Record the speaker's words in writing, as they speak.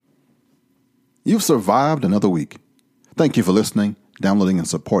You've survived another week. Thank you for listening, downloading, and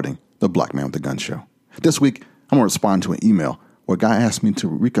supporting the Black Man with a Gun Show. This week, I'm going to respond to an email where a guy asked me to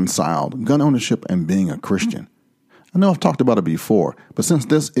reconcile gun ownership and being a Christian. I know I've talked about it before, but since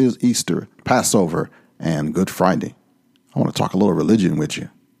this is Easter, Passover, and Good Friday, I want to talk a little religion with you.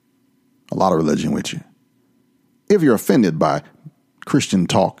 A lot of religion with you. If you're offended by Christian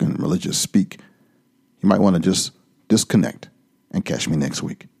talk and religious speak, you might want to just disconnect and catch me next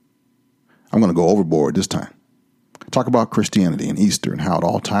week. I'm going to go overboard this time. Talk about Christianity and Easter and how it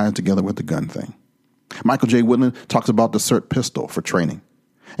all ties together with the gun thing. Michael J. Woodland talks about the SIRT pistol for training.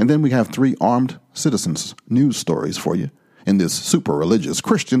 And then we have 3 armed citizens news stories for you in this super religious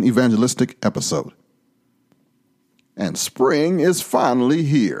Christian evangelistic episode. And spring is finally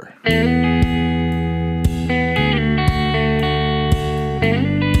here.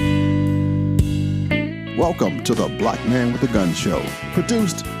 Welcome to the Black Man with a Gun Show,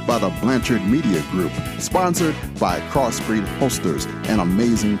 produced by the Blanchard Media Group, sponsored by Crossbreed Holsters and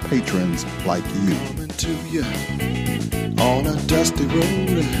amazing patrons like you. Coming to you on a dusty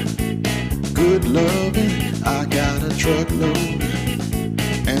road, good loving, I got a truckload,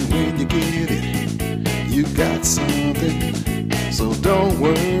 and when you get it, you got something, so don't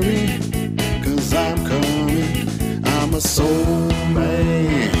worry, 'cause I'm coming, I'm a soul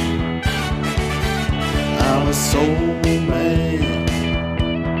man. I'm a soul man.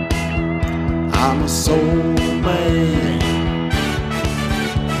 I'm a soul man.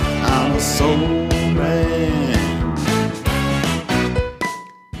 I'm a soul man.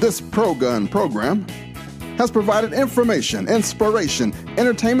 This pro-gun program has provided information, inspiration,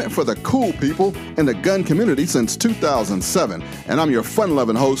 entertainment for the cool people in the gun community since 2007. And I'm your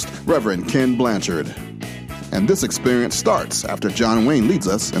fun-loving host, Reverend Ken Blanchard. And this experience starts after John Wayne leads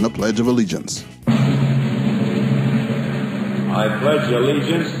us in the Pledge of Allegiance. I pledge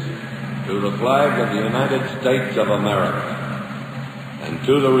allegiance to the flag of the United States of America and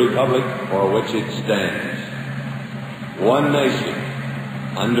to the republic for which it stands, one nation,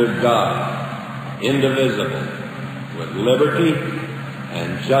 under God, indivisible, with liberty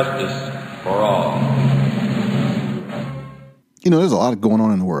and justice for all. You know, there's a lot going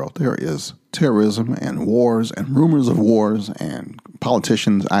on in the world. There is terrorism and wars and rumors of wars and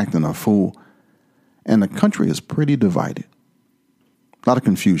politicians acting a fool. And the country is pretty divided. A lot of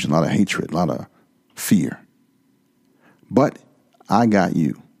confusion, a lot of hatred, a lot of fear. But I got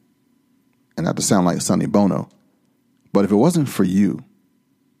you. And not to sound like Sonny Bono, but if it wasn't for you,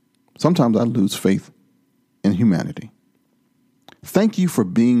 sometimes I lose faith in humanity. Thank you for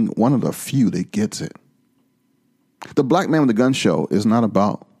being one of the few that gets it. The Black Man with a Gun Show is not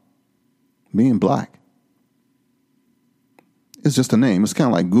about being black. It's just a name. It's kind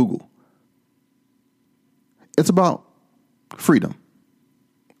of like Google. It's about freedom.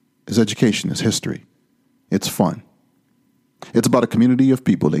 It's education. It's history. It's fun. It's about a community of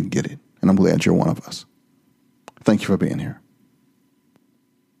people that get it. And I'm glad you're one of us. Thank you for being here.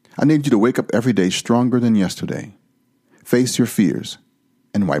 I need you to wake up every day stronger than yesterday. Face your fears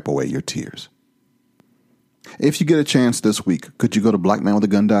and wipe away your tears. If you get a chance this week, could you go to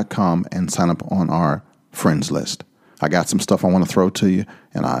blackmanwithagun.com and sign up on our friends list? I got some stuff I want to throw to you,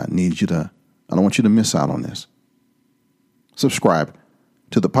 and I don't want you to miss out on this. Subscribe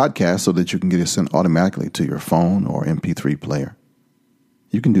to the podcast so that you can get it sent automatically to your phone or MP3 player.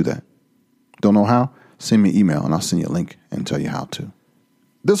 You can do that. Don't know how? Send me an email and I'll send you a link and tell you how to.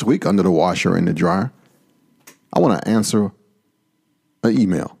 This week, under the washer and the dryer, I want to answer an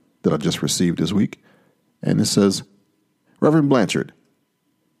email that I just received this week. And it says, Reverend Blanchard,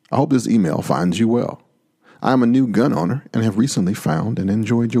 I hope this email finds you well. I am a new gun owner and have recently found and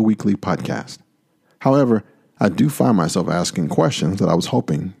enjoyed your weekly podcast. However, I do find myself asking questions that I was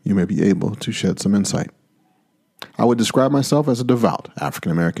hoping you may be able to shed some insight. I would describe myself as a devout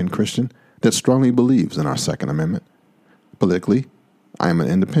African-American Christian that strongly believes in our Second Amendment. Politically, I am an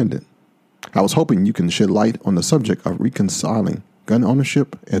independent. I was hoping you can shed light on the subject of reconciling gun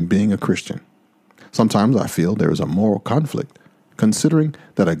ownership and being a Christian. Sometimes I feel there is a moral conflict, considering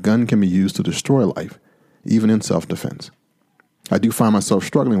that a gun can be used to destroy life, even in self-defense. I do find myself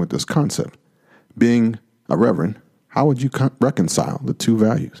struggling with this concept. Being a reverend, how would you reconcile the two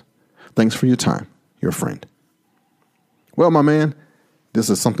values? Thanks for your time, your friend. Well, my man, this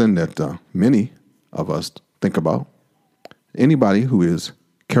is something that many of us think about. Anybody who is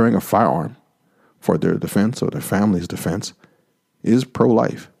carrying a firearm for their defense or their family's defense is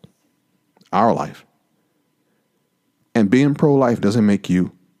pro-life, our life. And being pro-life doesn't make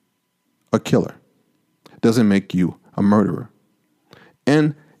you a killer, doesn't make you a murderer.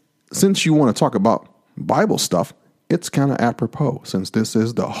 And since you want to talk about Bible stuff, it's kind of apropos since this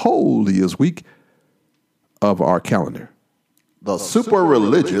is the holiest week of our calendar. The super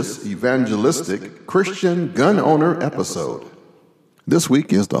religious, evangelistic, Christian gun owner episode. This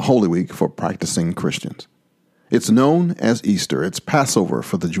week is the Holy Week for practicing Christians. It's known as Easter. It's Passover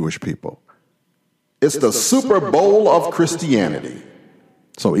for the Jewish people. It's the Super Bowl of Christianity.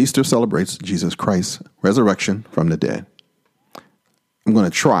 So Easter celebrates Jesus Christ's resurrection from the dead. I'm going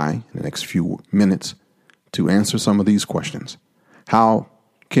to try in the next few minutes to answer some of these questions. How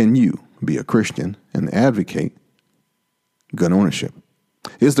can you be a Christian and advocate gun ownership?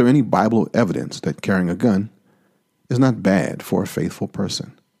 Is there any Bible evidence that carrying a gun is not bad for a faithful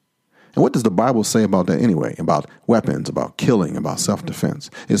person? And what does the Bible say about that anyway? About weapons, about killing, about self-defense?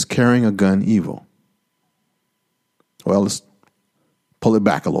 Is carrying a gun evil? Well, let's pull it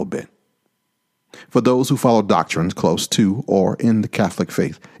back a little bit. For those who follow doctrines close to or in the Catholic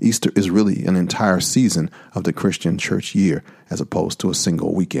faith, Easter is really an entire season of the Christian church year as opposed to a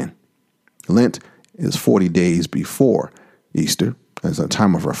single weekend. Lent is 40 days before Easter as a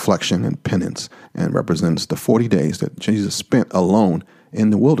time of reflection and penance and represents the 40 days that Jesus spent alone in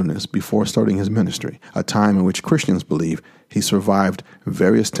the wilderness before starting his ministry, a time in which Christians believe he survived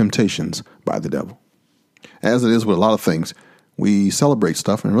various temptations by the devil. As it is with a lot of things, we celebrate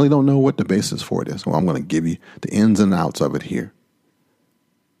stuff and really don't know what the basis for it is. Well, I'm going to give you the ins and outs of it here.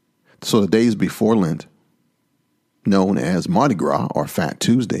 So the days before Lent, known as Mardi Gras or Fat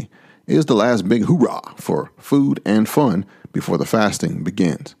Tuesday, is the last big hoorah for food and fun before the fasting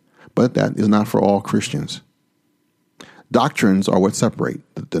begins. But that is not for all Christians. Doctrines are what separate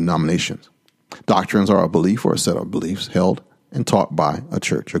the denominations. Doctrines are a belief or a set of beliefs held and taught by a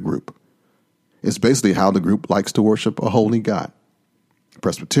church or group. It's basically how the group likes to worship a holy God.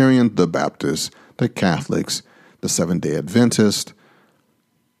 Presbyterians, the Baptists, the Catholics, the Seventh-day Adventists,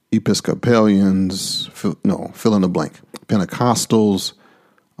 Episcopalians, fill in the blank, Pentecostals,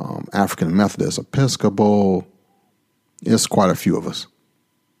 African Methodist, Episcopal. It's quite a few of us.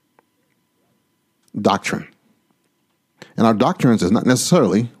 Doctrine. And our doctrines is not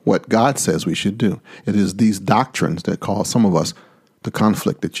necessarily what God says we should do. It is these doctrines that cause some of us the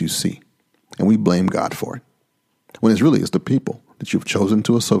conflict that you see. And we blame God for it, when it's really the people that you've chosen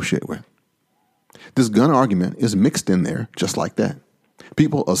to associate with. This gun argument is mixed in there just like that.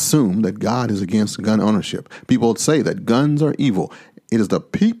 People assume that God is against gun ownership. People say that guns are evil. It is the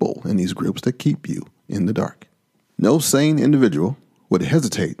people in these groups that keep you in the dark. No sane individual would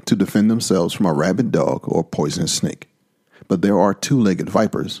hesitate to defend themselves from a rabid dog or poisonous snake. But there are two-legged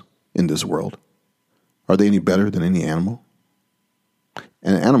vipers in this world. Are they any better than any animal?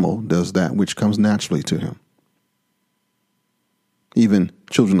 An animal does that which comes naturally to him. Even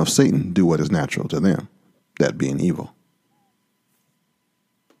children of Satan do what is natural to them, that being evil.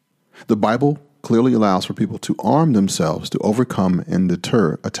 The Bible clearly allows for people to arm themselves to overcome and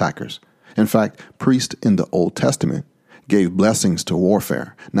deter attackers. In fact, priests in the Old Testament gave blessings to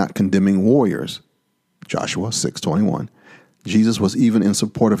warfare, not condemning warriors. Joshua 6:21. Jesus was even in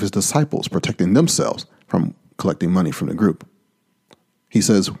support of his disciples, protecting themselves from collecting money from the group. He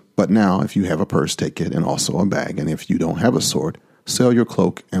says, but now if you have a purse, take it, and also a bag. And if you don't have a sword, sell your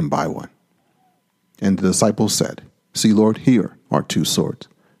cloak and buy one. And the disciples said, see, Lord, here are 2 swords.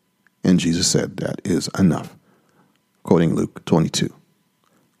 And Jesus said, that is enough. Quoting Luke 22. A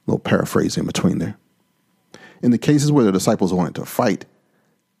little paraphrasing between there. In the cases where the disciples wanted to fight,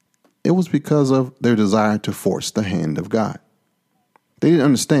 it was because of their desire to force the hand of God. They didn't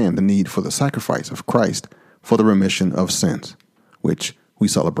understand the need for the sacrifice of Christ for the remission of sins, which we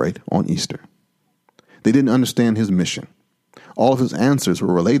celebrate on Easter. They didn't understand his mission. All of his answers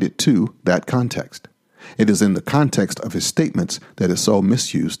were related to that context. It is in the context of his statements that is so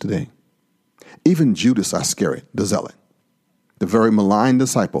misused today. Even Judas Iscariot, the zealot, the very maligned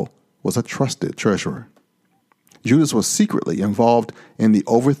disciple, was a trusted treasurer. Judas was secretly involved in the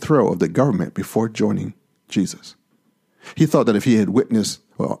overthrow of the government before joining Jesus. He thought that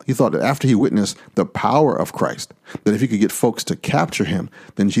after he witnessed the power of Christ, that if he could get folks to capture him,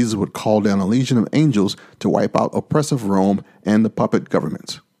 then Jesus would call down a legion of angels to wipe out oppressive Rome and the puppet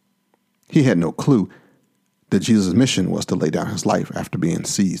governments. He had no clue that Jesus' mission was to lay down his life after being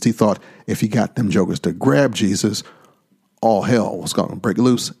seized. He thought if he got them jokers to grab Jesus, all hell was going to break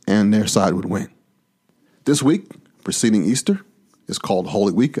loose and their side would win. This week, preceding Easter, is called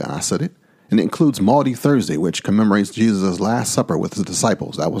Holy Week, I said it. And it includes Maundy Thursday, which commemorates Jesus' Last Supper with his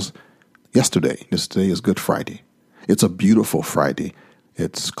disciples. That was yesterday. Today is Good Friday. It's a beautiful Friday.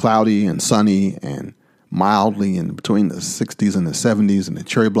 It's cloudy and sunny and mildly in between the 60s and the 70s, and the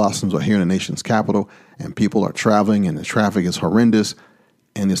cherry blossoms are here in the nation's capital, and people are traveling, and the traffic is horrendous,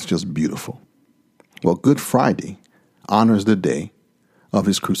 and it's just beautiful. Well, Good Friday honors the day of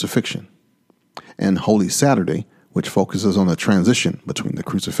his crucifixion. and Holy Saturday, which focuses on the transition between the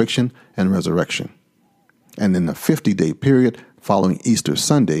crucifixion and resurrection. And then the 50-day period following Easter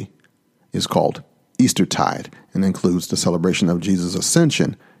Sunday is called Eastertide and includes the celebration of Jesus'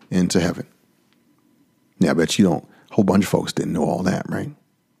 ascension into heaven. Now, I bet a whole bunch of folks didn't know all that, right?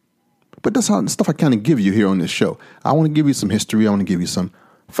 But that's how stuff I kind of give you here on this show. I want to give you some history. I want to give you some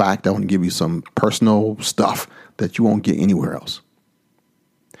fact. I want to give you some personal stuff that you won't get anywhere else.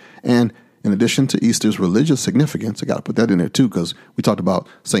 And in addition to Easter's religious significance, I got to put that in there too, because we talked about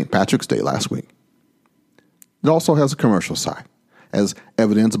St. Patrick's Day last week. It also has a commercial side, as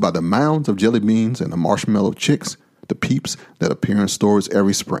evidenced by the mounds of jelly beans and the marshmallow chicks, the peeps that appear in stores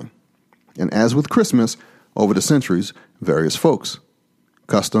every spring. And as with Christmas, over the centuries, various folks,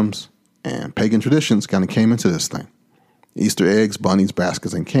 customs, and pagan traditions kind of came into this thing. Easter eggs, bunnies,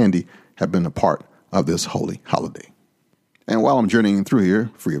 baskets, and candy have been a part of this holy holiday. And while I'm journeying through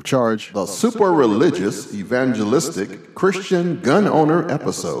here, free of charge, the super religious, evangelistic, Christian gun owner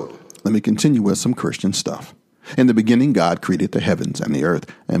episode. Let me continue with some Christian stuff. In the beginning, God created the heavens and the earth,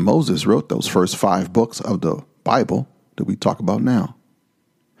 and Moses wrote those first 5 books of the Bible that we talk about now.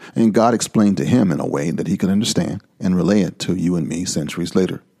 And God explained to him in a way that he could understand and relay it to you and me centuries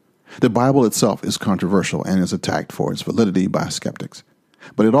later. The Bible itself is controversial and is attacked for its validity by skeptics.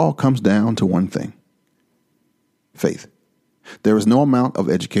 But it all comes down to one thing: faith. There is no amount of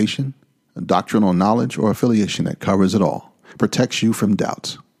education, doctrinal knowledge, or affiliation that covers it all, protects you from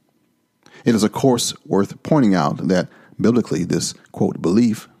doubts. It is, of course, worth pointing out that biblically this, quote,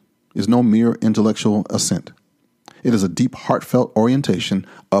 belief is no mere intellectual assent. It is a deep, heartfelt orientation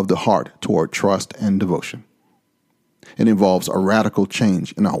of the heart toward trust and devotion. It involves a radical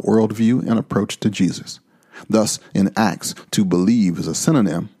change in our worldview and approach to Jesus. Thus, in Acts, to believe is a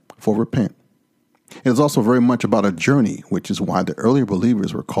synonym for repent. It is also very much about a journey, which is why the earlier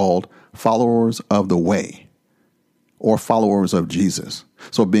believers were called followers of the way, or followers of Jesus.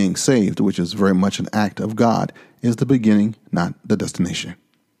 So being saved, which is very much an act of God, is the beginning, not the destination.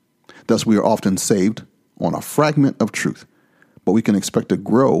 Thus, we are often saved on a fragment of truth, but we can expect to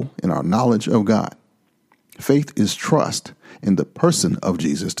grow in our knowledge of God. Faith is trust in the person of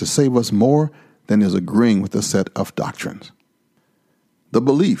Jesus to save us more than is agreeing with a set of doctrines. The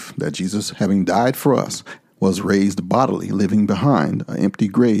belief that Jesus, having died for us, was raised bodily, leaving behind an empty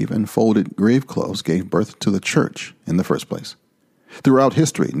grave and folded grave clothes, gave birth to the church in the first place. Throughout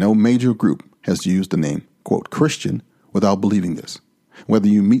history, no major group has used the name, quote, Christian without believing this. Whether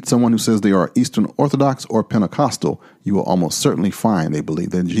you meet someone who says they are Eastern Orthodox or Pentecostal, you will almost certainly find they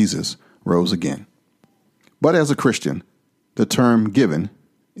believe that Jesus rose again. But as a Christian, the term given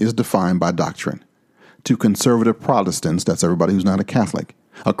is defined by doctrine. To conservative Protestants, that's everybody who's not a Catholic,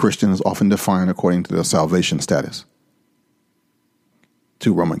 a Christian is often defined according to their salvation status.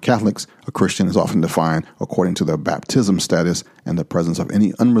 To Roman Catholics, a Christian is often defined according to their baptism status and the presence of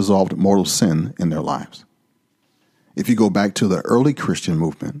any unresolved mortal sin in their lives. If you go back to the early Christian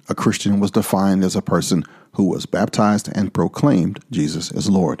movement, a Christian was defined as a person who was baptized and proclaimed Jesus as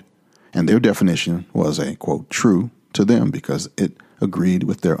Lord. And their definition was a, quote, true to them because it agreed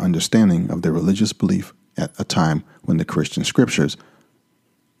with their understanding of their religious belief at a time when the Christian scriptures,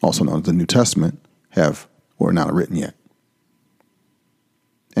 also known as the New Testament, were not written yet.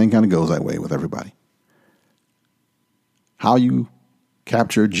 And it kind of goes that way with everybody. How you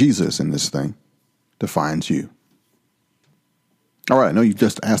capture Jesus in this thing defines you. All right, I know you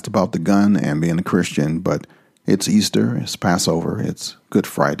just asked about the gun and being a Christian, but it's Easter, it's Passover, it's Good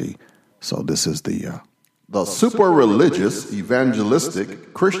Friday. So this is the super religious,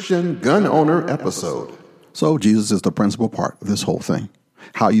 evangelistic, Christian gun owner episode. So Jesus is the principal part of this whole thing.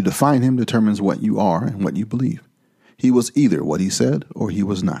 How you define him determines what you are and what you believe. He was either what he said or he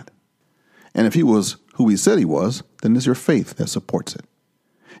was not. And if he was who he said he was, then it's your faith that supports it.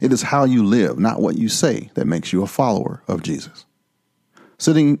 It is how you live, not what you say, that makes you a follower of Jesus.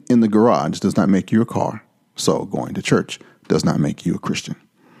 Sitting in the garage does not make you a car, so going to church does not make you a Christian.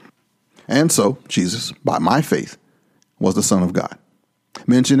 And so Jesus, by my faith, was the Son of God,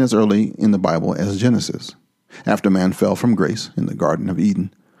 mentioned as early in the Bible as Genesis. After man fell from grace in the Garden of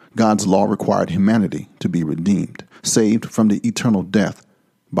Eden, God's law required humanity to be redeemed, saved from the eternal death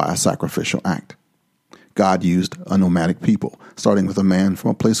by a sacrificial act. God used a nomadic people, starting with a man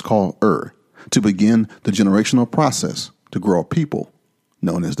from a place called Ur, to begin the generational process to grow a people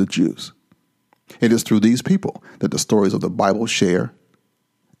known as the Jews. It is through these people that the stories of the Bible share,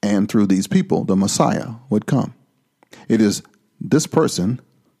 and through these people the Messiah would come. It is this person,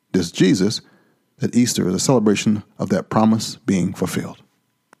 this Jesus, that Easter is a celebration of that promise being fulfilled.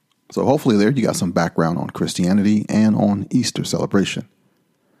 So hopefully there you got some background on Christianity and on Easter celebration.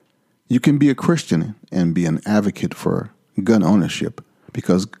 You can be a Christian and be an advocate for gun ownership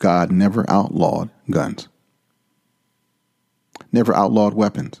because God never outlawed guns. Never outlawed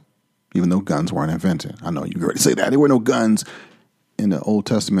weapons, even though guns weren't invented. I know you already say that. There were no guns in the Old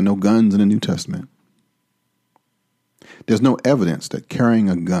Testament, no guns in the New Testament. There's no evidence that carrying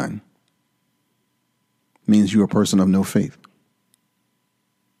a gun means you're a person of no faith.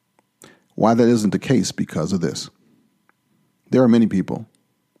 Why that isn't the case? Because of this. There are many people,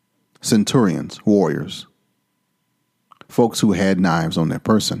 centurions, warriors, folks who had knives on their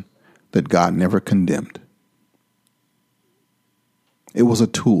person that God never condemned. It was a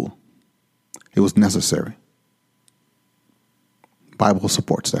tool. It was necessary. The Bible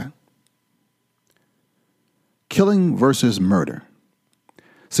supports that. Killing versus murder.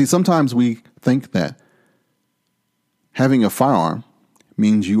 See, sometimes we think that having a firearm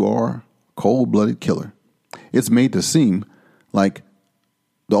means you are a cold-blooded killer. It's made to seem like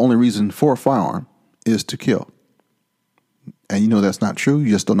the only reason for a firearm is to kill. And you know that's not true. You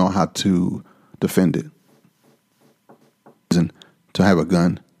just don't know how to defend it. To have a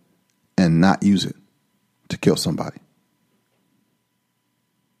gun and not use it to kill somebody.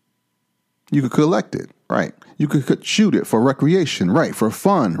 You could collect it, right? You could shoot it for recreation, right? For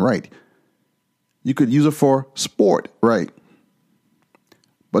fun, right? You could use it for sport, right?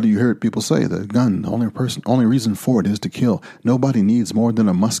 But you heard people say the gun, the only reason for it is to kill. Nobody needs more than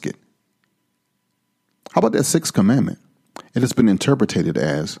a musket. How about that sixth commandment? It has been interpreted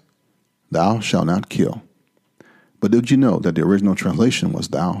as, thou shalt not kill. But did you know that the original translation was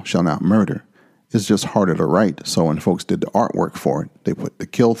thou shalt not murder? It's just harder to write, so when folks did the artwork for it, they put the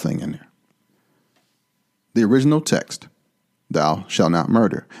kill thing in there. The original text, thou shalt not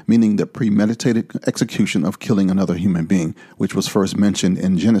murder, meaning the premeditated execution of killing another human being, which was first mentioned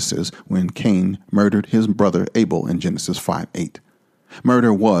in Genesis when Cain murdered his brother Abel in Genesis 5:8.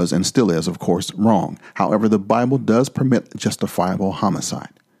 Murder was and still is, of course, wrong. However, the Bible does permit justifiable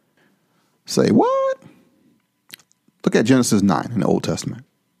homicide. Say what? Look at Genesis 9 in the Old Testament.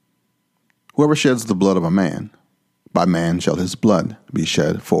 Whoever sheds the blood of a man, by man shall his blood be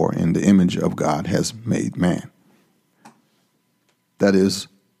shed, for in the image of God has made man. That is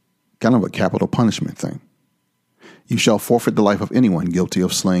kind of a capital punishment thing. You shall forfeit the life of anyone guilty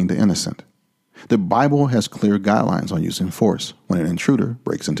of slaying the innocent. The Bible has clear guidelines on using force when an intruder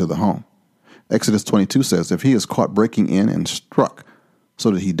breaks into the home. Exodus 22 says if he is caught breaking in and struck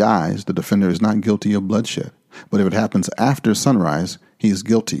so that he dies, the defender is not guilty of bloodshed. But if it happens after sunrise, he is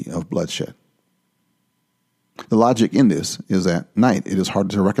guilty of bloodshed. The logic in this is at night it is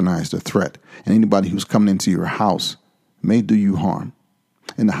harder to recognize the threat, and anybody who's coming into your house may do you harm.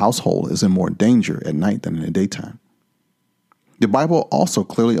 And the household is in more danger at night than in the daytime. The Bible also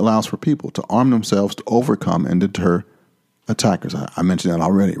clearly allows for people to arm themselves to overcome and deter attackers. I mentioned that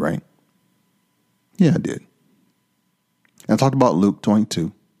already, right? Yeah, I did. And I talked about Luke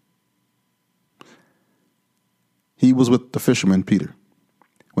 22. He was with the fisherman Peter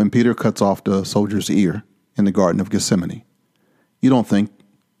when Peter cuts off the soldier's ear in the Garden of Gethsemane. You don't think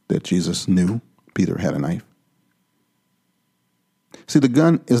that Jesus knew Peter had a knife? See, the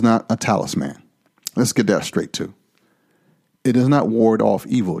gun is not a talisman. Let's get that straight too. It does not ward off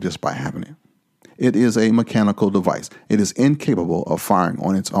evil just by having it. It is a mechanical device. It is incapable of firing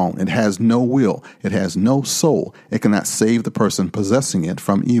on its own. It has no will. It has no soul. It cannot save the person possessing it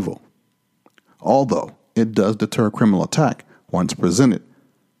from evil. Although it does deter criminal attack once presented.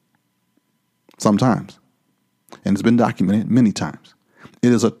 Sometimes. And it's been documented many times.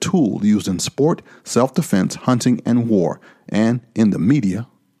 It is a tool used in sport, self-defense, hunting, and war, and in the media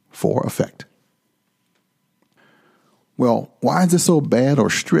for effect. Well, why is it so bad or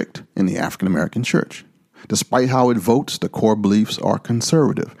strict in the African American church? Despite how it votes, the core beliefs are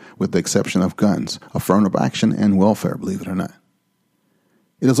conservative, with the exception of guns, affirmative action, and welfare, believe it or not.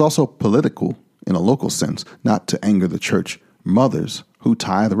 It is also political in a local sense, not to anger the church mothers who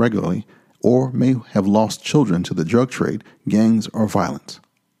tithe regularly or may have lost children to the drug trade, gangs, or violence.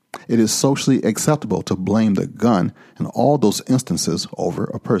 It is socially acceptable to blame the gun in all those instances over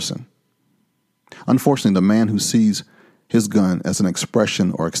a person. Unfortunately, the man who sees his gun as an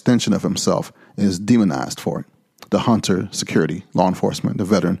expression or extension of himself is demonized for it. The hunter, security, law enforcement, the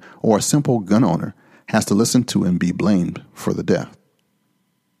veteran, or a simple gun owner has to listen to and be blamed for the death.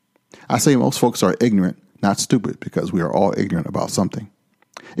 I say most folks are ignorant, not stupid, because we are all ignorant about something.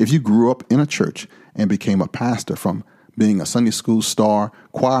 If you grew up in a church and became a pastor from being a Sunday school star,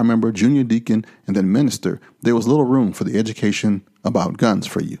 choir member, junior deacon, and then minister, there was little room for the education about guns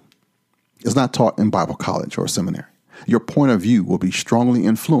for you. It's not taught in Bible college or seminary. Your point of view will be strongly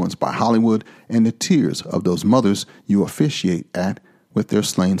influenced by Hollywood and the tears of those mothers you officiate at with their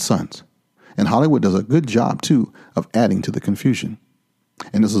slain sons. And Hollywood does a good job, too, of adding to the confusion.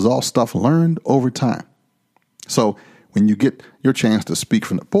 And this is all stuff learned over time. So when you get your chance to speak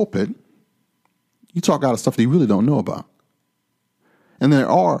from the pulpit, you talk out of stuff that you really don't know about. And there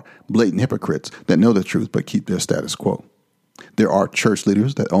are blatant hypocrites that know the truth but keep their status quo. There are church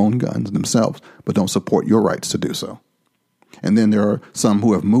leaders that own guns themselves but don't support your rights to do so. And then there are some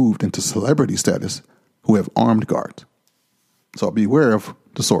who have moved into celebrity status who have armed guards. So beware of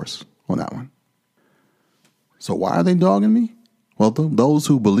the source on that one. So why are they dogging me? Well, those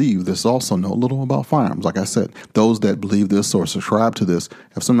who believe this also know little about firearms. Like I said, those that believe this or subscribe to this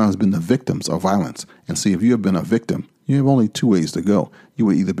have sometimes been the victims of violence. And see, if you have been a victim, you have only two ways to go. You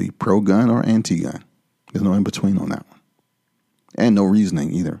will either be pro-gun or anti-gun. There's no in-between on that one. And no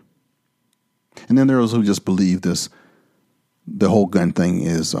reasoning either. And then there are those who just believe the whole gun thing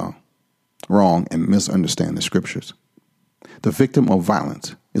is wrong and misunderstand the scriptures. The victim of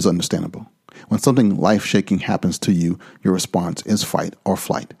violence is understandable. When something life-shaking happens to you, your response is fight or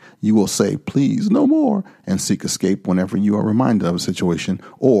flight. You will say, please, no more, and seek escape whenever you are reminded of a situation,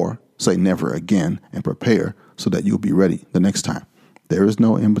 or say never again and prepare so that you'll be ready the next time. There is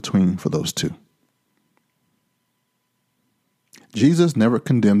no in-between for those two. Jesus never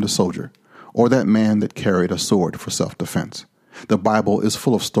condemned a soldier or that man that carried a sword for self-defense. The Bible is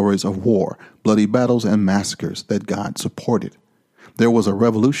full of stories of war, bloody battles, and massacres that God supported. There was a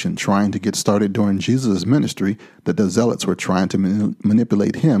revolution trying to get started during Jesus' ministry that the zealots were trying to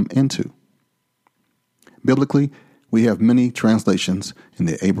manipulate him into. Biblically, we have many translations in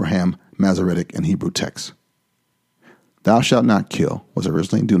the Abraham, Masoretic, and Hebrew texts. Thou shalt not kill was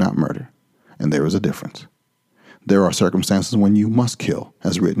originally do not murder, and there is a difference. There are circumstances when you must kill,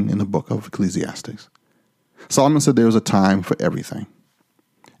 as written in the book of Ecclesiastes. Solomon said there is a time for everything,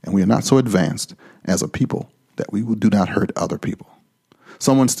 and we are not so advanced as a people that we do not hurt other people.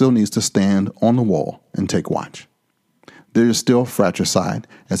 Someone still needs to stand on the wall and take watch. There is still fratricide,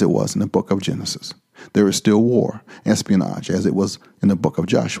 as it was in the book of Genesis. There is still war, espionage, as it was in the book of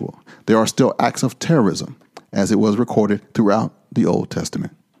Joshua. There are still acts of terrorism, as it was recorded throughout the Old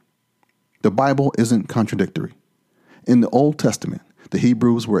Testament. The Bible isn't contradictory. In the Old Testament, the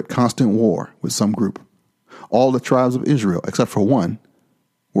Hebrews were at constant war with some group. All the tribes of Israel, except for one,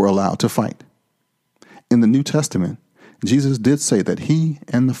 were allowed to fight. In the New Testament, Jesus did say that he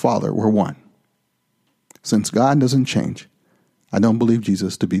and the Father were one. Since God doesn't change, I don't believe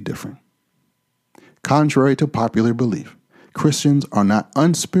Jesus to be different. Contrary to popular belief, Christians are not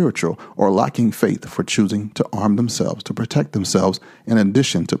unspiritual or lacking faith for choosing to arm themselves to protect themselves in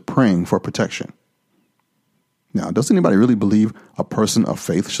addition to praying for protection. Now, does anybody really believe a person of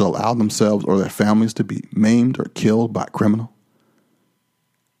faith should allow themselves or their families to be maimed or killed by a criminal?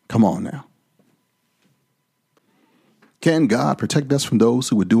 Come on now. Can God protect us from those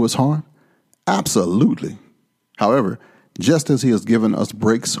who would do us harm? Absolutely. However, just as he has given us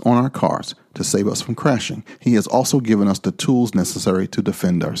brakes on our cars to save us from crashing, he has also given us the tools necessary to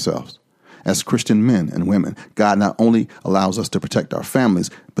defend ourselves. As Christian men and women, God not only allows us to protect our families,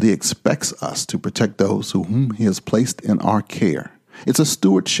 but he expects us to protect those whom he has placed in our care. It's a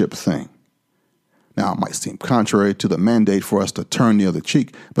stewardship thing. Now, it might seem contrary to the mandate for us to turn the other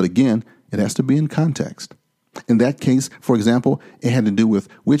cheek, but again, it has to be in context. In that case, for example, it had to do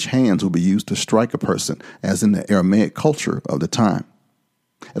with which hands would be used to strike a person, as in the Aramaic culture of the time.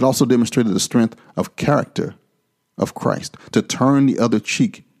 It also demonstrated the strength of character of Christ to turn the other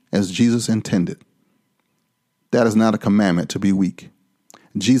cheek as Jesus intended. That is not a commandment to be weak.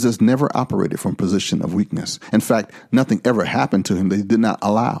 Jesus never operated from a position of weakness. In fact, nothing ever happened to him that he did not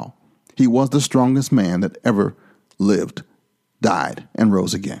allow. He was the strongest man that ever lived, died, and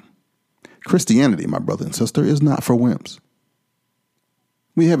rose again. Christianity, my brother and sister, is not for wimps.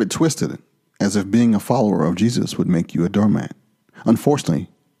 We have it twisted as if being a follower of Jesus would make you a doormat. Unfortunately,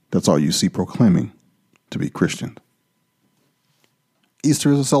 that's all you see proclaiming to be Christian.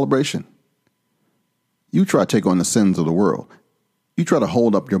 Easter is a celebration. You try to take on the sins of the world. You try to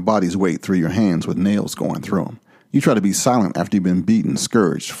hold up your body's weight through your hands with nails going through them. You try to be silent after you've been beaten,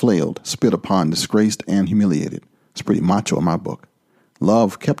 scourged, flailed, spit upon, disgraced, and humiliated. It's pretty macho in my book.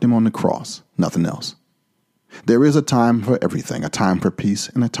 Love kept him on the cross, nothing else. There is a time for everything, a time for peace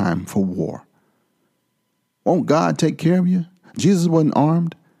and a time for war. Won't God take care of you? Jesus wasn't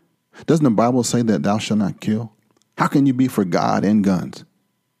armed. Doesn't the Bible say that thou shalt not kill? How can you be for God and guns?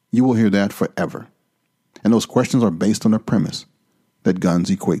 You will hear that forever. And those questions are based on the premise that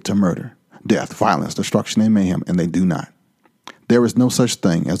guns equate to murder, death, violence, destruction, and mayhem, and they do not. There is no such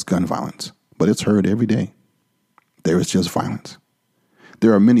thing as gun violence, but it's heard every day. There is just violence.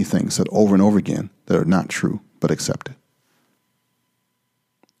 There are many things said over and over again that are not true, but accepted.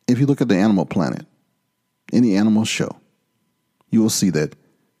 if you look at the animal planet, any animal show, you will see that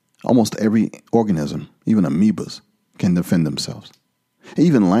almost every organism, even amoebas, can defend themselves.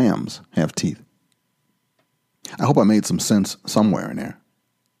 Even lambs have teeth. I hope I made some sense somewhere in there.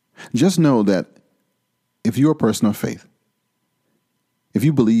 Just know that if you're a person of faith, if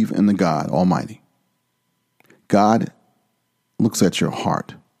you believe in the God Almighty, God looks at your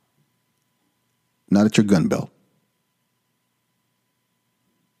heart, not at your gun belt.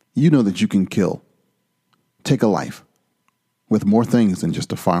 You know that you can take a life with more things than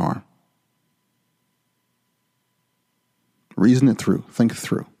just a firearm. Reason it through. Think it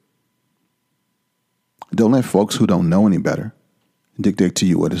through. Don't let folks who don't know any better dictate to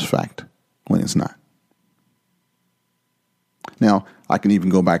you what is fact when it's not. Now, I can even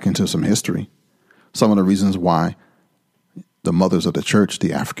go back into some history. Some of the reasons why the mothers of the church,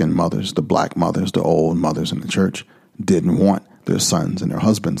 the African mothers, the black mothers, the old mothers in the church didn't want their sons and their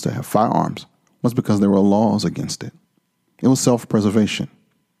husbands to have firearms was because there were laws against it. It was self-preservation.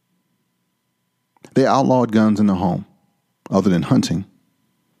 They outlawed guns in the home, other than hunting,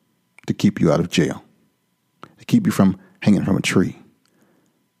 to keep you out of jail, to keep you from hanging from a tree.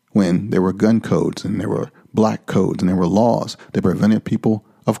 When there were gun codes and there were black codes and there were laws that prevented people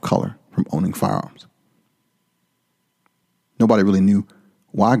of color from owning firearms. Nobody really knew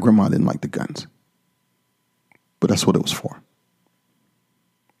why grandma didn't like the guns. But that's what it was for.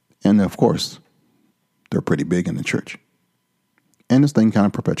 And of course, they're pretty big in the church. And this thing kind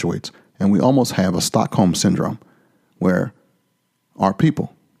of perpetuates. And we almost have a Stockholm syndrome where our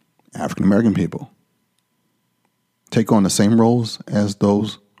people, African American people, take on the same roles as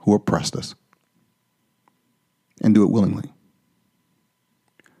those who oppressed us and do it willingly.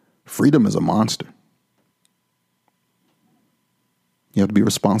 Freedom is a monster. You have to be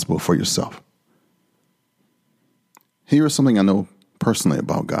responsible for yourself. Here is something I know personally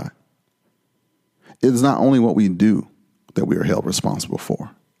about God. It is not only what we do that we are held responsible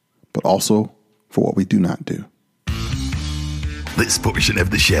for, but also for what we do not do. This portion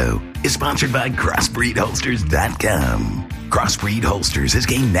of the show is sponsored by CrossbreedHolsters.com. Crossbreed Holsters has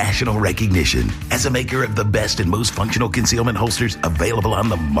gained national recognition as a maker of the best and most functional concealment holsters available on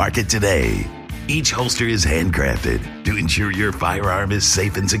the market today. Each holster is handcrafted to ensure your firearm is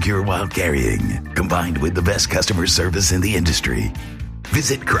safe and secure while carrying, combined with the best customer service in the industry.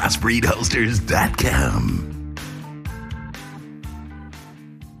 Visit CrossbreedHolsters.com.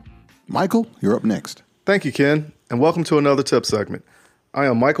 Michael, you're up next. Thank you, Ken, and welcome to another tip segment. I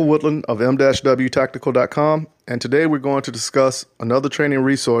am Michael Woodland of m-wtactical.com, and today we're going to discuss another training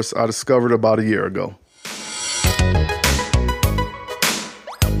resource I discovered about a year ago.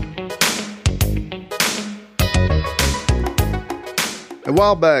 A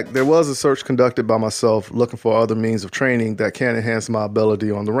while back, there was a search conducted by myself looking for other means of training that can enhance my ability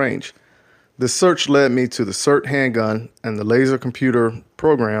on the range. This search led me to the CERT handgun and the laser computer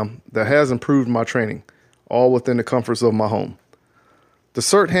program that has improved my training, all within the comforts of my home. The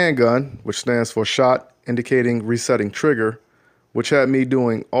CERT handgun, which stands for Shot Indicating Resetting Trigger, which had me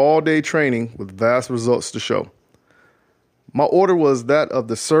doing all-day training with vast results to show. My order was that of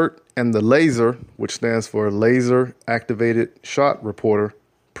the CERT and the laser, which stands for Laser Activated Shot Reporter,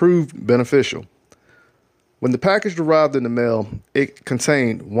 proved beneficial. When the package arrived in the mail, it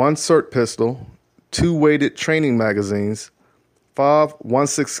contained 1 CERT pistol, 2 weighted training magazines, 5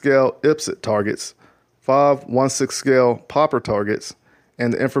 1/6 scale IPSIT targets, 5 1/6 scale popper targets,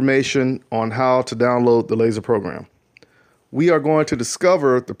 and the information on how to download the laser program. We are going to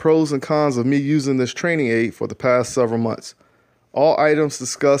discover the pros and cons of me using this training aid for the past several months. All items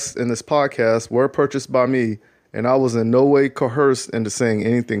discussed in this podcast were purchased by me, and I was in no way coerced into saying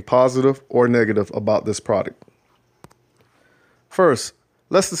anything positive or negative about this product. First,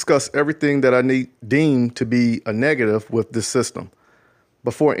 let's discuss everything that I deem to be a negative with this system.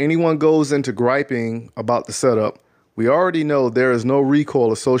 Before anyone goes into griping about the setup, we already know there is no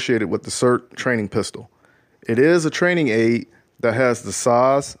recoil associated with the CERT training pistol. It is a training aid that has the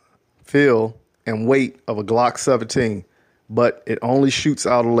size, feel, and weight of a Glock 17, but it only shoots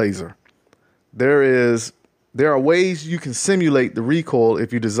out a laser. There are ways you can simulate the recoil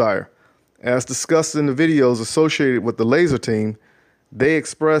if you desire. As discussed in the videos associated with the laser team, they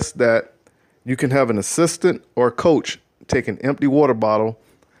express that you can have an assistant or a coach take an empty water bottle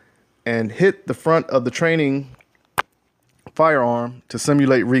and hit the front of the training firearm to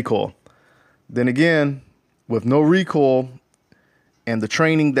simulate recoil. Then again, with no recoil and the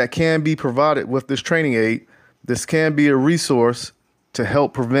training that can be provided with this training aid, this can be a resource to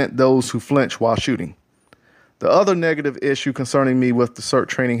help prevent those who flinch while shooting. The other negative issue concerning me with the CERT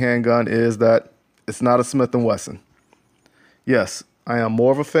training handgun is that it's not a Smith & Wesson. Yes, I am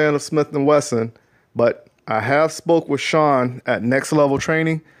more of a fan of Smith & Wesson, but I have spoke with Sean at Next Level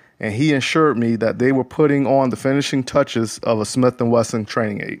Training, and he assured me that they were putting on the finishing touches of a Smith & Wesson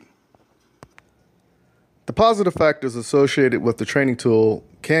training aid. The positive factors associated with the training tool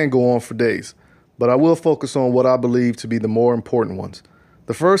can go on for days, but I will focus on what I believe to be the more important ones.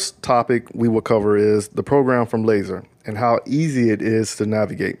 The first topic we will cover is the program from Laser and how easy it is to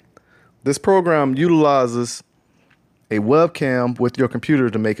navigate. This program utilizes a webcam with your computer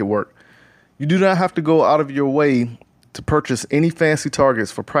to make it work. You do not have to go out of your way to purchase any fancy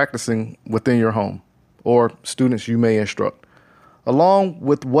targets for practicing within your home or students you may instruct. Along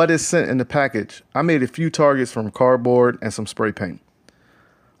with what is sent in the package, I made a few targets from cardboard and some spray paint.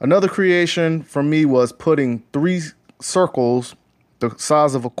 Another creation from me was putting 3 circles the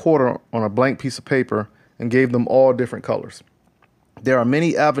size of a quarter on a blank piece of paper and gave them all different colors. There are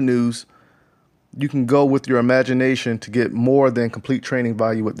many avenues you can go with your imagination to get more than complete training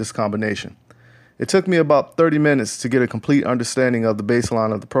value with this combination. It took me about 30 minutes to get a complete understanding of the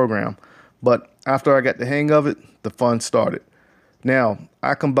baseline of the program, but after I got the hang of it, the fun started. Now,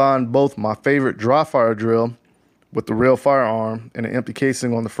 I combined both my favorite dry fire drill with the real firearm and an empty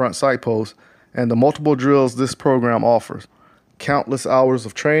casing on the front sight post and the multiple drills this program offers. Countless hours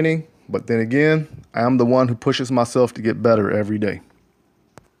of training, but then again, I am the one who pushes myself to get better every day.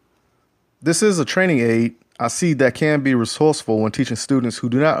 This is a training aid I see that can be resourceful when teaching students who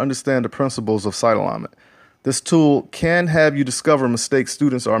do not understand the principles of sight alignment. This tool can have you discover mistakes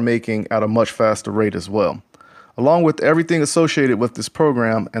students are making at a much faster rate as well. Along with everything associated with this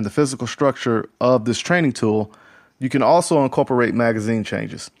program and the physical structure of this training tool, you can also incorporate magazine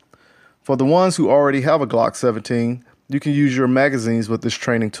changes. For the ones who already have a Glock 17, you can use your magazines with this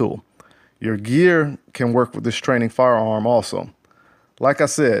training tool. Your gear can work with this training firearm also. Like I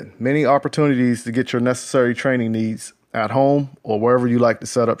said, many opportunities to get your necessary training needs at home or wherever you like to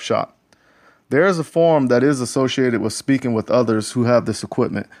set up shop. There is a forum that is associated with speaking with others who have this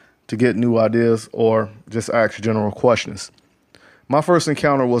equipment to get new ideas or just ask general questions. My first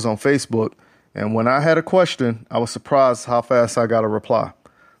encounter was on Facebook, and when I had a question, I was surprised how fast I got a reply.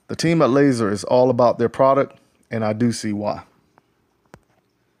 The team at Laser is all about their product, and I do see why.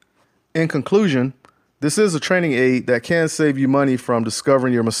 In conclusion, this is a training aid that can save you money from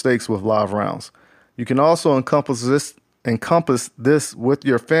discovering your mistakes with live rounds. You can also encompass this with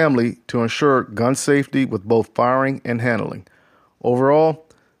your family to ensure gun safety with both firing and handling. Overall,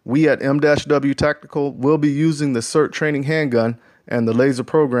 we at M-W Tactical will be using the CERT training handgun and the Laser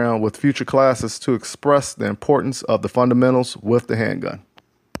program with future classes to express the importance of the fundamentals with the handgun.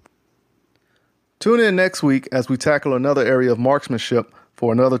 Tune in next week as we tackle another area of marksmanship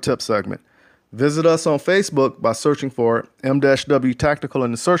for another tip segment. Visit us on Facebook by searching for M-W Tactical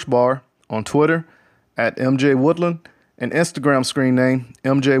in the search bar, on Twitter at MJ Woodland, and Instagram screen name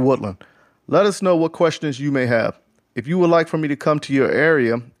MJ Woodland. Let us know what questions you may have. If you would like for me to come to your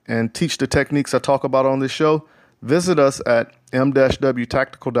area and teach the techniques I talk about on this show, visit us at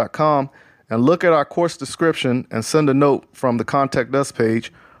m-wtactical.com and look at our course description and send a note from the Contact Us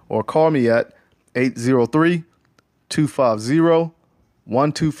page or call me at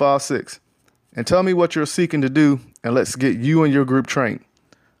 803-250-1256 and tell me what you're seeking to do, and let's get you and your group trained.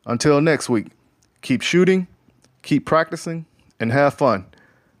 Until next week, keep shooting, keep practicing, and have fun.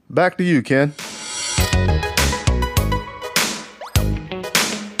 Back to you, Ken.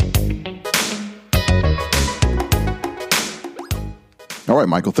 All right,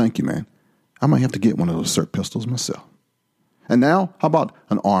 Michael, thank you, man. I might have to get one of those CERT pistols myself. And now, how about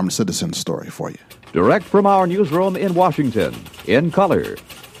an armed citizen story for you? Direct from our newsroom in Washington, in color.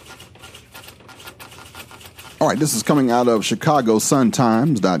 All right, this is coming out of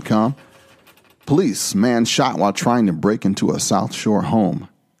ChicagoSunTimes.com. Police, man shot while trying to break into a South Shore home,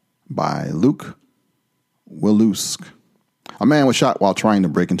 by Luke Wilusk. A man was shot while trying to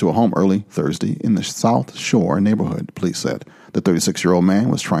break into a home early Thursday in the South Shore neighborhood, police said. The 36-year-old man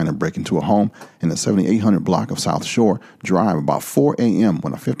was trying to break into a home in the 7800 block of South Shore Drive about 4 a.m.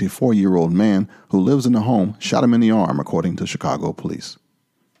 when a 54-year-old man who lives in the home shot him in the arm, according to Chicago police.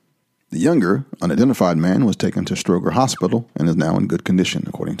 The younger, unidentified man was taken to Stroger Hospital and is now in good condition,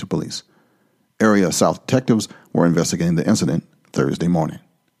 according to police. Area South detectives were investigating the incident Thursday morning.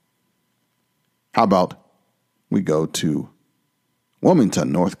 How about we go to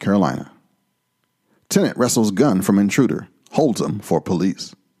Wilmington, North Carolina. Tenant wrestles gun from intruder, holds him for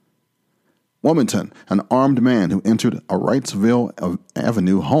police. Wilmington, an armed man who entered a Wrightsville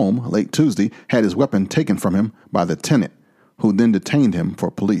Avenue home late Tuesday had his weapon taken from him by the tenant, who then detained him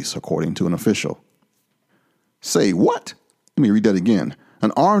for police, according to an official. Say what? Let me read that again.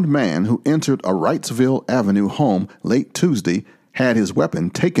 An armed man who entered a Wrightsville Avenue home late Tuesday had his weapon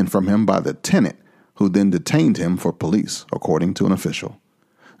taken from him by the tenant, who then detained him for police, according to an official.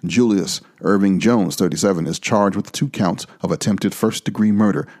 Julius Irving Jones, 37, is charged with 2 counts of attempted first-degree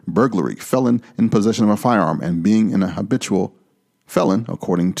murder, burglary, felon in possession of a firearm, and being an habitual felon,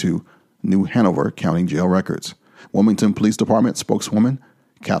 according to New Hanover County Jail records. Wilmington Police Department spokeswoman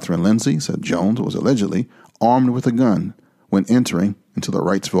Catherine Lindsay said Jones was allegedly armed with a gun when entering into the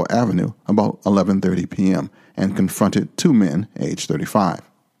Wrightsville Avenue about 11:30 p.m. and confronted 2 men aged 35.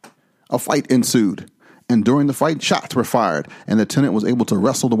 A fight ensued, and during the fight, shots were fired, and the tenant was able to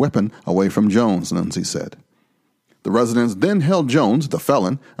wrestle the weapon away from Jones, Lindsay said. The residents then held Jones, the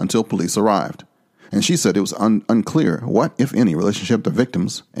felon, until police arrived, and she said it was unclear what, if any, relationship the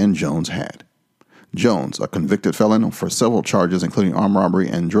victims and Jones had. Jones, a convicted felon for several charges, including armed robbery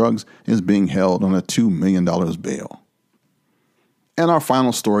and drugs, is being held on a $2 million bail. And our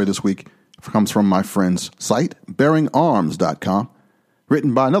final story this week comes from my friend's site, bearingarms.com,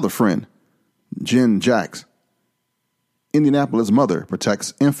 written by another friend, Jen Jacks. Indianapolis mother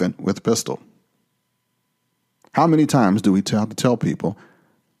protects infant with pistol. How many times do we have to tell people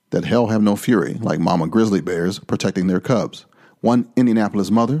that hell have no fury, like mama grizzly bears protecting their cubs? One Indianapolis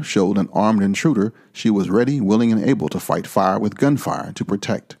mother showed an armed intruder she was ready, willing, and able to fight fire with gunfire to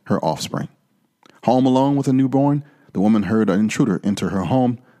protect her offspring. Home alone with a newborn, the woman heard an intruder enter her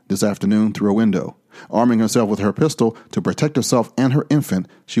home this afternoon through a window. Arming herself with her pistol to protect herself and her infant,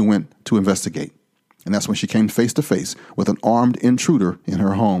 she went to investigate. And that's when she came face to face with an armed intruder in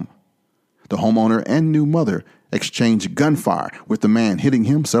her home. The homeowner and new mother exchanged gunfire, with the man hitting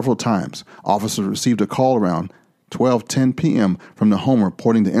him several times. Officers received a call around 12:10 p.m. from the home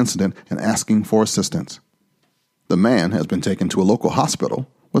reporting the incident and asking for assistance. The man has been taken to a local hospital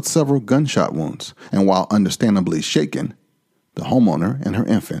with several gunshot wounds, and while understandably shaken, the homeowner and her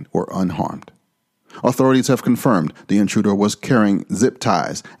infant were unharmed. Authorities have confirmed the intruder was carrying zip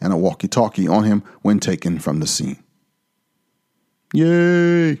ties and a walkie-talkie on him when taken from the scene.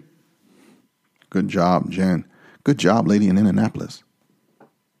 Yay! Good job, Jen. Good job, lady in Indianapolis.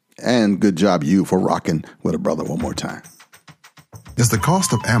 And good job, you, for rocking with a brother one more time. Is the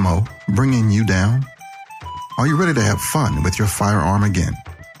cost of ammo bringing you down? Are you ready to have fun with your firearm again?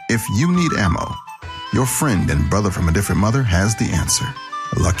 If you need ammo, your friend and brother from a different mother has the answer.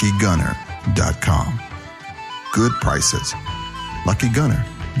 LuckyGunner.com. Good prices.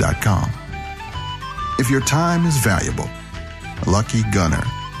 LuckyGunner.com. If your time is valuable,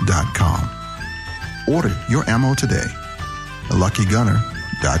 LuckyGunner.com. Order your ammo today.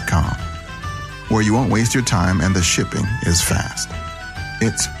 LuckyGunner.com, where you won't waste your time and the shipping is fast.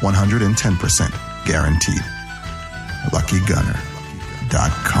 It's 110% guaranteed.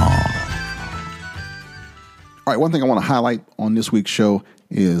 LuckyGunner.com. All right, one thing I want to highlight on this week's show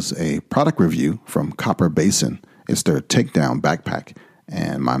is a product review from Copper Basin. It's their Takedown backpack,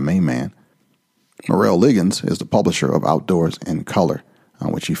 and my main man, Morrell Liggins, is the publisher of Outdoors in Color,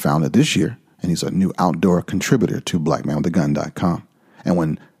 which he founded this year, and he's a new outdoor contributor to blackmanwithagun.com. And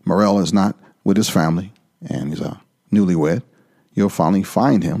when Morrell is not with his family and he's a newlywed, you'll probably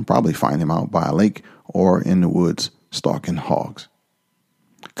find him out by a lake or in the woods stalking hogs.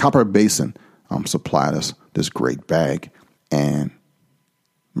 Copper Basin supplied us this great bag, and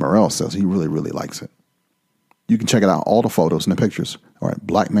Morrell says he really, really likes it. You can check it out, all the photos and the pictures, all right,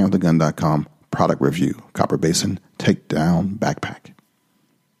 blackmanwithagun.com, product review, Copper Basin Takedown backpack.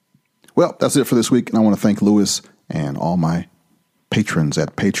 Well, that's it for this week, and I want to thank Lewis and all my patrons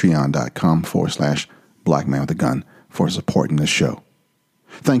at patreon.com/blackmanwithagun for supporting this show.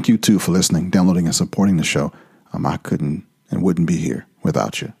 Thank you, too, for listening, downloading, and supporting the show. I couldn't and wouldn't be here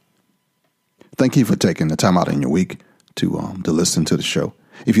without you. Thank you for taking the time out in your week to listen to the show.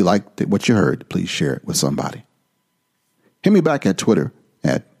 If you liked what you heard, please share it with somebody. Hit me back at Twitter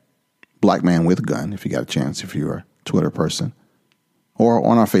at blackmanwithgun if you got a chance, if you're a Twitter person, or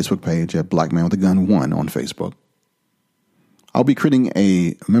on our Facebook page at blackmanwithagun1 on Facebook. I'll be creating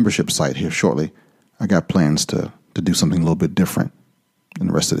a membership site here shortly. I got plans to do something a little bit different in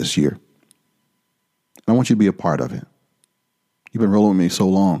the rest of this year. I want you to be a part of it. You've been rolling with me so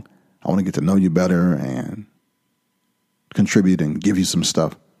long. I want to get to know you better and contribute and give you some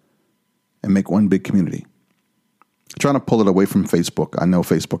stuff and make one big community. I'm trying to pull it away from Facebook. I know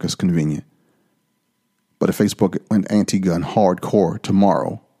Facebook is convenient. But if Facebook went anti-gun hardcore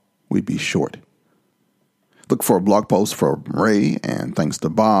tomorrow, we'd be short. Look for a blog post for Ray, and thanks to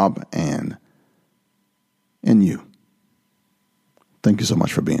Bob and you. Thank you so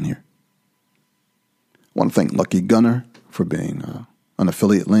much for being here. I want to thank Lucky Gunner for being an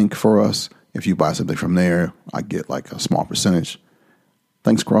affiliate link for us. If you buy something from there, I get like a small percentage.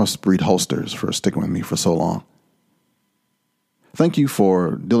 Thanks Crossbreed Holsters for sticking with me for so long. Thank you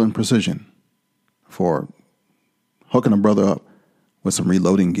for Dylan Precision for hooking a brother up with some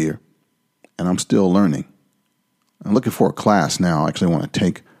reloading gear. And I'm still learning. I'm looking for a class now. I actually want to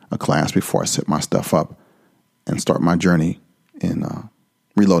take a class before I set my stuff up and start my journey in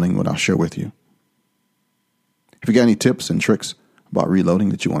reloading, what I'll share with you. If you got any tips and tricks about reloading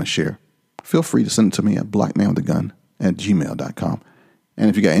that you want to share, feel free to send it to me at blackmanwiththegun@gmail.com. And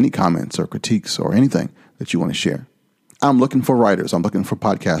if you got any comments or critiques or anything that you want to share, I'm looking for writers. I'm looking for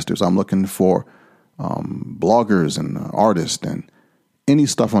podcasters. I'm looking for bloggers and artists and any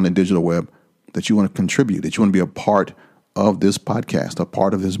stuff on the digital web that you want to contribute, that you want to be a part of this podcast, a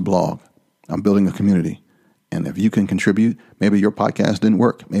part of this blog. I'm building a community. And if you can contribute, maybe your podcast didn't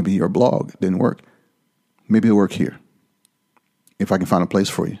work. Maybe your blog didn't work. Maybe it'll work here. If I can find a place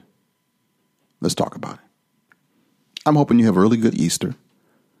for you, let's talk about it. I'm hoping you have a really good Easter.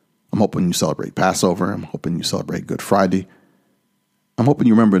 I'm hoping you celebrate Passover. I'm hoping you celebrate Good Friday. I'm hoping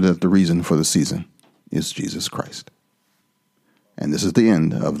you remember that the reason for the season is Jesus Christ. And this is the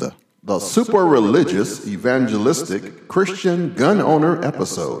end of the super religious, evangelistic, Christian gun owner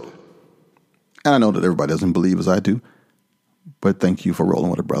episode. And I know that everybody doesn't believe as I do, but thank you for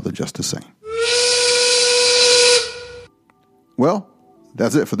rolling with a brother just the same. Well,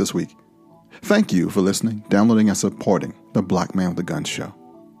 that's it for this week. Thank you for listening, downloading, and supporting the Black Man with a Gun show.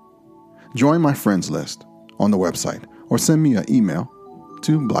 Join my friends list on the website or send me an email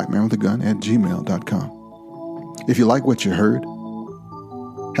to blackmanwithagun@gmail.com. If you like what you heard,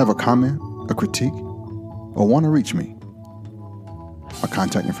 have a comment, a critique, or want to reach me, my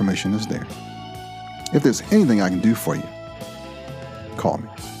contact information is there. If there's anything I can do for you, call me.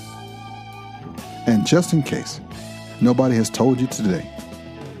 And just in case nobody has told you today,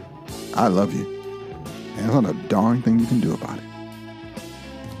 I love you, and there's not a darn thing you can do about it.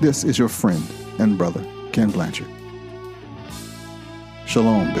 This is your friend and brother, Ken Blanchard.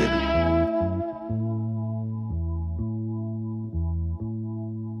 Shalom, baby.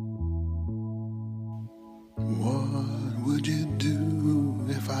 What would you do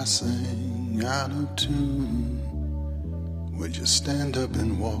if I sang out of tune? Would you stand up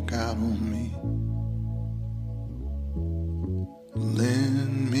and walk out on me?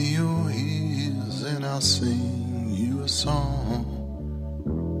 Lend me your ears and I'll sing you a song.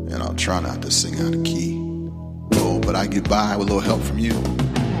 And I'll try not to sing out of key. Oh, but I get by with a little help from you.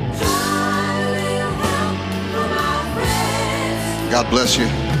 God bless you,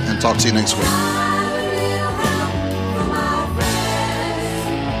 and talk to you next week.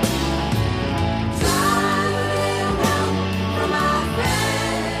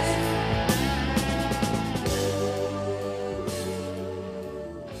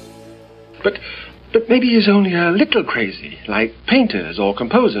 But maybe he's only a little crazy, like painters or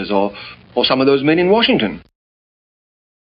composers or some of those men in Washington.